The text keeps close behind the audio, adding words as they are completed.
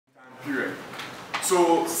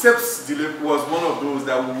So CIPS was one of those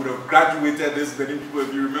that we would have graduated this many people.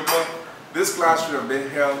 If you remember, this class should have been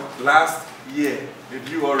held last year, if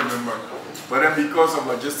you all remember. But then because of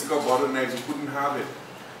logistical bottlenecks, we couldn't have it.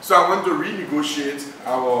 So I want to renegotiate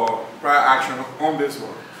our prior action on this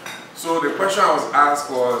one. So the question I was asked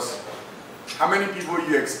was, how many people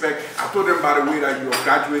you expect? I told them, by the way, that you are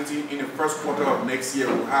graduating in the first quarter of next year.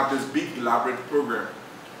 We'll have this big elaborate program.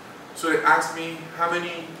 So they asked me, how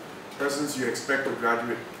many persons you expect to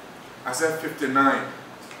graduate? I said 59.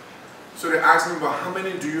 So they asked me, but how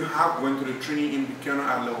many do you have going to the training in Buchanan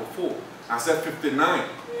at level 4? I said 59.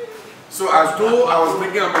 So as though I was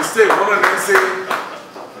making a mistake, one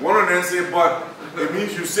of them said, but it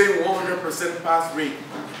means you say 100% pass rate.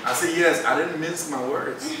 I said, yes, I didn't mince my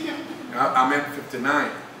words. I meant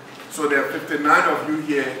 59. So there are 59 of you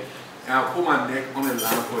here, and I'll put my neck on the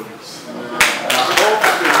line for you. All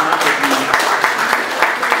 59 of you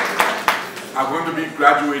are going to be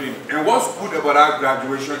graduating. And what's good about that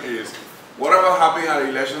graduation is, whatever happens at the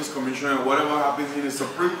Elections Commission, and whatever happens in the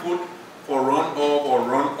Supreme Court for run off or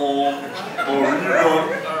run on or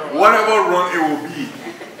rerun, whatever run it will be,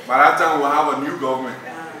 by that time we'll have a new government.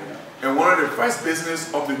 And one of the first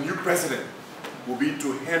business of the new president will be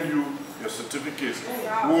to hand you your certificates.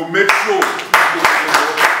 We'll make sure this is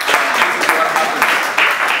what happens.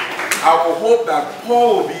 I will hope that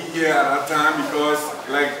Paul will be here at that time, because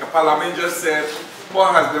like the Parliament just said,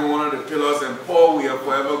 Paul has been one of the pillars, and Paul, we are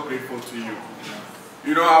forever grateful to you.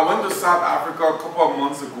 You know, I went to South Africa a couple of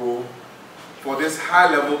months ago for this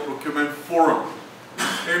high-level procurement forum.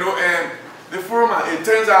 You know, and the forum, it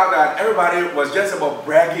turns out that everybody was just about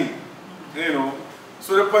bragging, you know.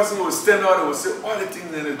 So the person will stand out and will say all the things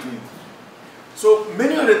that they're doing. So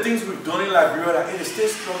many of the things we've done in Liberia that it is still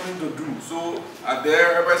struggling to do. So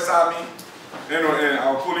there, everybody saw me, you know, and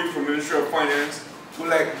our colleague from the Ministry of Finance, we're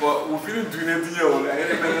like, but we feeling doing anything here, like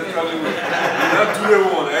anything struggling with. We're not doing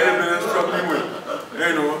one, anything struggling with.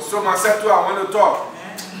 You know, so myself too, I want to talk.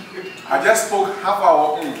 I just spoke half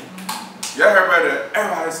our own. You heard about that?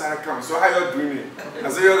 Everybody started coming. So how you doing it? I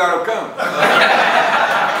said, you gotta come.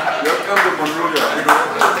 You come to Monrovia, you know.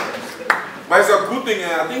 But it's a good thing,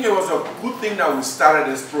 and I think it was a good thing that we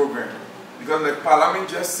started this program. Because the Parliament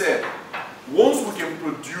just said, once we can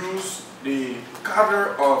produce the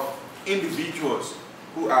cadre of individuals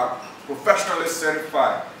who are professionally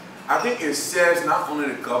certified, I think it serves not only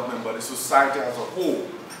the government, but the society as a whole.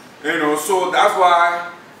 You know, so that's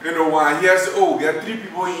why, you know, when I hear say, oh, there are 3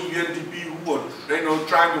 people in UNDP who are, you know,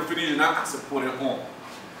 trying to finish it, I said, put it on.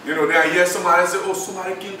 You know, then I hear somebody say, oh,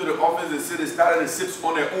 somebody came to the office and said they started the CIPS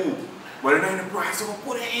on their own. But then in the price, so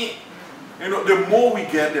put it in. You know, the more we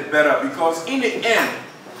get, the better. Because in the end,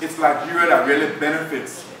 it's Liberia that really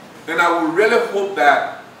benefits. And I would really hope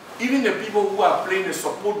that even the people who are playing the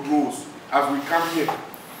support roles as we come here,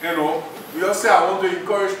 you know, we all say, I want to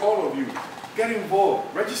encourage all of you. Get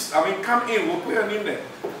involved. Register. I mean, come in. We'll put your name there.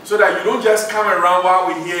 So that you don't just come around while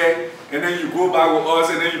we're here, and then you go back with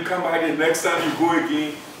us, and then you come back the next time you go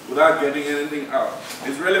again without getting anything out.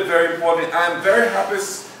 It's really very important. I'm very happy,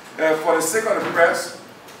 for the sake of the press,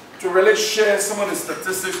 to really share some of the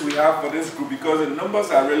statistics we have for this group, because the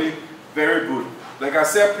numbers are really very good. Like I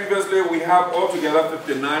said previously, we have altogether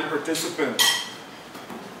 59 participants,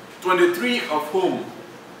 23 of whom,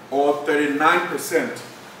 or 39%,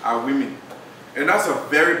 are women. And that's a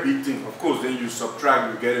very big thing. Of course, then you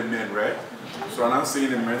subtract, you get a man, right? So I'm not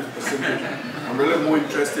saying the men's percentage. I'm really more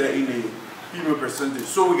interested in the female percentage.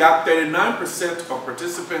 So we got 39% of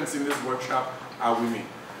participants in this workshop are women.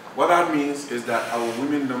 What that means is that our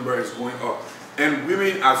women number is going up. And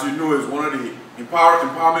women, as you know, is one of the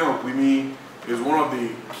empowerment of women is one of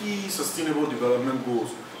the key sustainable development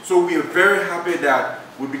goals. So we are very happy that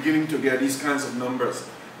we're beginning to get these kinds of numbers.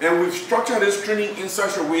 And we've structured this training in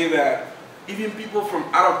such a way that even people from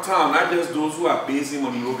out of town, not just those who are based in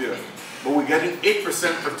Monrovia, but we're getting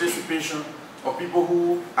 8% participation of people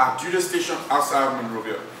who are duty stationed outside of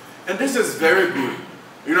Monrovia. And this is very good.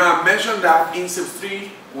 You know, I mentioned that in CIPS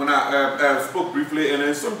 3 when I spoke briefly, and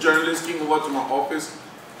then some journalists came over to my office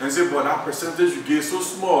and said, but that percentage you gave so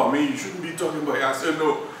small. I mean, you shouldn't be talking about it. I said,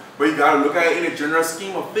 no, but you got to look at it in a general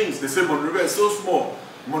scheme of things. They say Monrovia is so small.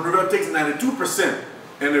 Monrovia takes 92%,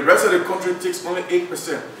 and the rest of the country takes only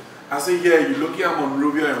 8%. I say, yeah, you're looking at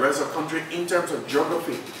Monrovia and the rest of the country in terms of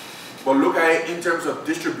geography, but look at it in terms of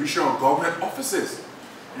distribution of government offices.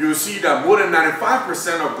 You'll see that more than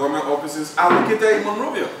 95% of government offices are located in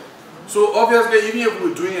Monrovia. So obviously, even if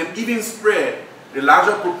we're doing an even spread, the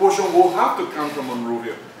larger proportion will have to come from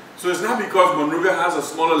Monrovia. So it's not because Monrovia has a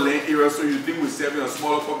smaller land area, so you think we're serving a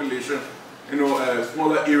smaller population, you know, a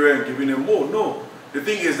smaller area and giving them more. No. The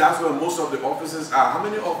thing is, that's where most of the offices are. How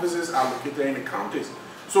many offices are located in the counties?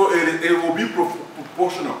 So it will be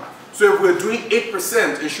proportional. So if we're doing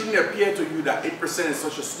 8%, it shouldn't appear to you that 8% is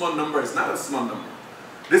such a small number. It's not a small number.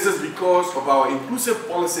 This is because of our inclusive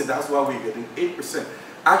policy. That's why we're getting 8%.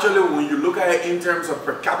 Actually, when you look at it in terms of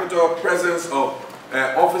per capita presence of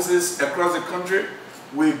offices across the country,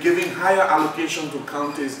 we're giving higher allocation to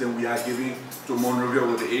counties than we are giving to Monrovia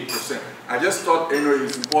with the 8%. I just thought, you know,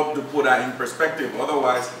 it's important to put that in perspective.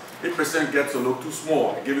 Otherwise, 8% gets a little too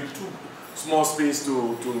small. Give it too small space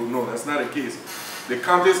to no, that's not the case. The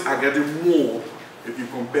counties are getting more if you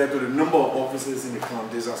compare to the number of offices in the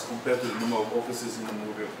counties as compared to the number of offices in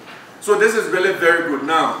Monrovia. So this is really very good.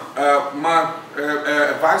 Now, my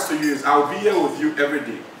advice to you is I'll be here with you every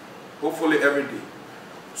day, hopefully every day.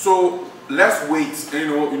 So let's wait.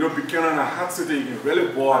 You know, Buchanan a hot city, you can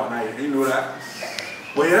really bored at night. You know that.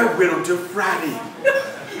 But you have to wait until Friday.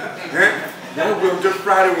 You have to wait until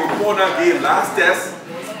Friday when we that game last test.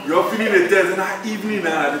 You're feeling the test in that evening, and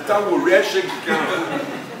at the time we'll really shake Buchanan.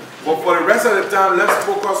 But for the rest of the time, let's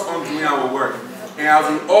focus on doing our work. And as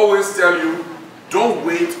we always tell you, don't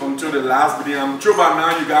wait until the last meeting. I'm sure by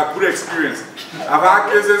now you got good experience. I've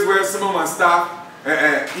had cases where some of my staff,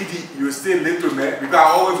 you stay late to me because I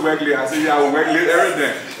always work late. I say, yeah, I will work late every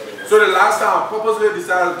day. So the last time I purposely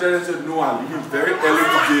decided to tell them, said, no, I'm leaving very early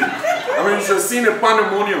today. I mean, you should see the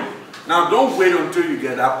pandemonium. Now, don't wait until you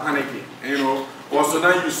get that panicky, you know. Or so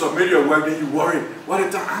now you submit your work, then you worry. What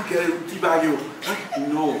the time I get it, keep out you.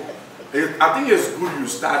 No. I think it's good you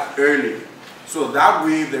start early. So that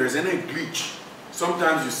way, if there is any glitch,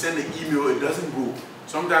 sometimes you send an email, it doesn't go.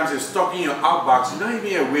 Sometimes it's stuck in your outbox, you're not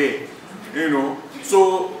even aware, you know.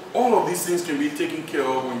 So all of these things can be taken care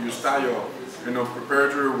of when you start your, you know,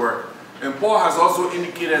 preparatory work. And Paul has also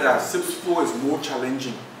indicated that CIPS 4 is more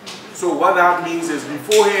challenging. So what that means is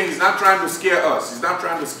beforehand, he's not trying to scare us. He's not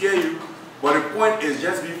trying to scare you. But the point is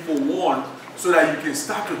just be forewarned so that you can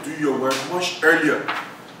start to do your work much earlier.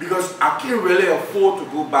 Because I can't really afford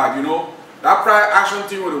to go back, you know. That prior action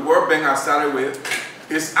team with the World Bank I started with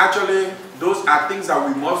is actually, those are things that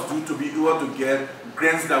we must do to be able to get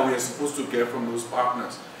grants that we are supposed to get from those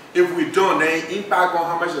partners. If we don't, then impact on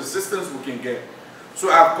how much assistance we can get. So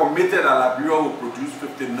I've committed that Liberia will produce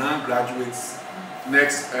 59 graduates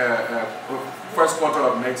next first quarter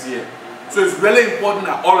of next year. So it's really important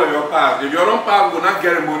that all of your pass. If you don't pass, we're not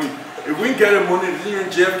getting money. If we get the money, the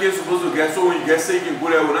JFK is supposed to get, so when you get sick, you can go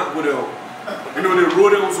there, we're not go there. You know, the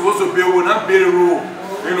road that we're supposed to build, we're not build the road.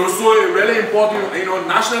 You know, so it's really important, you know,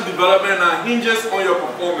 national development hinges on your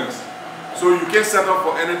performance. So you can't set up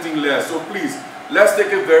for anything less. So please, let's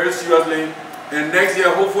take it very seriously. And next year,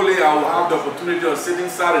 hopefully, I will have the opportunity of sitting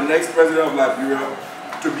inside the next president of Liberia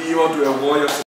to be able to award your